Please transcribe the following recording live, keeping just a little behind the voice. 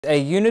A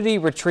Unity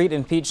retreat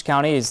in Peach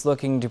County is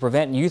looking to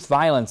prevent youth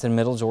violence in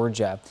Middle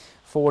Georgia.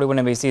 41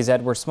 NBC's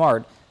Edward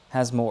Smart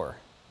has more.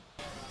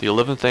 The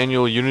 11th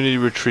annual Unity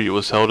retreat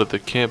was held at the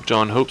Camp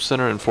John Hope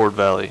Center in Fort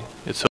Valley.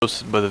 It's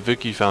hosted by the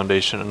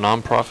Vicki-Foundation, a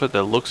nonprofit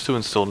that looks to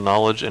instill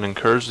knowledge and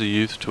encourage the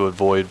youth to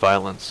avoid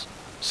violence.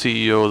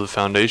 CEO of the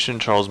foundation,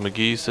 Charles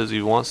McGee, says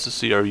he wants to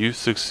see our youth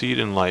succeed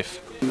in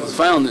life. It was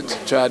founded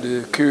to try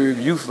to curb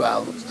youth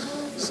violence.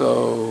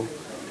 So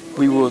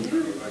we would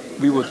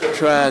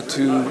try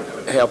to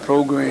have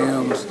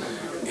programs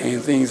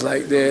and things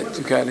like that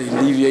to kind of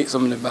alleviate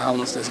some of the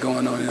violence that's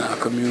going on in our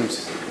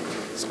communities,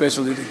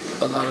 especially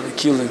a lot of the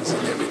killings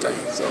and everything.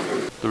 So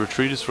the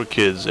retreat is for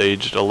kids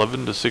aged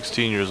 11 to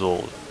 16 years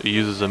old. It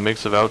uses a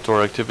mix of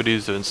outdoor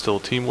activities to instill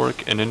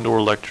teamwork and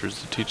indoor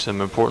lectures to teach them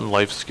important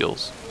life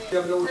skills.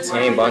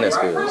 Team bonding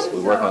skills.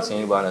 We work on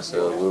team bonding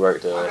skills. We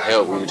work to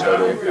help with each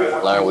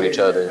other, learn with each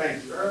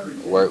other,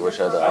 work with each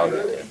other all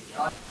day.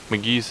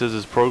 McGee says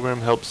his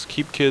program helps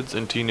keep kids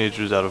and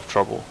teenagers out of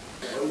trouble.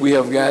 We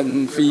have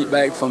gotten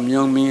feedback from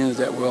young men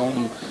that were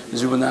on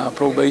juvenile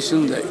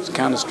probation that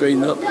kind of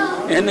straightened up,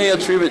 and they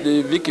attribute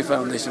the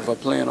Vicki-Foundation for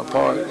playing a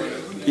part,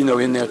 in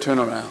their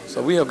turnaround.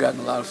 So we have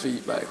gotten a lot of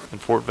feedback. In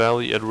Fort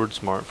Valley, Edward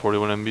Smart,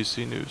 41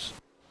 NBC News.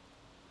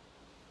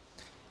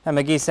 And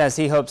McGee says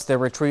he hopes the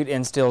retreat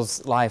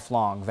instills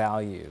lifelong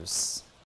values.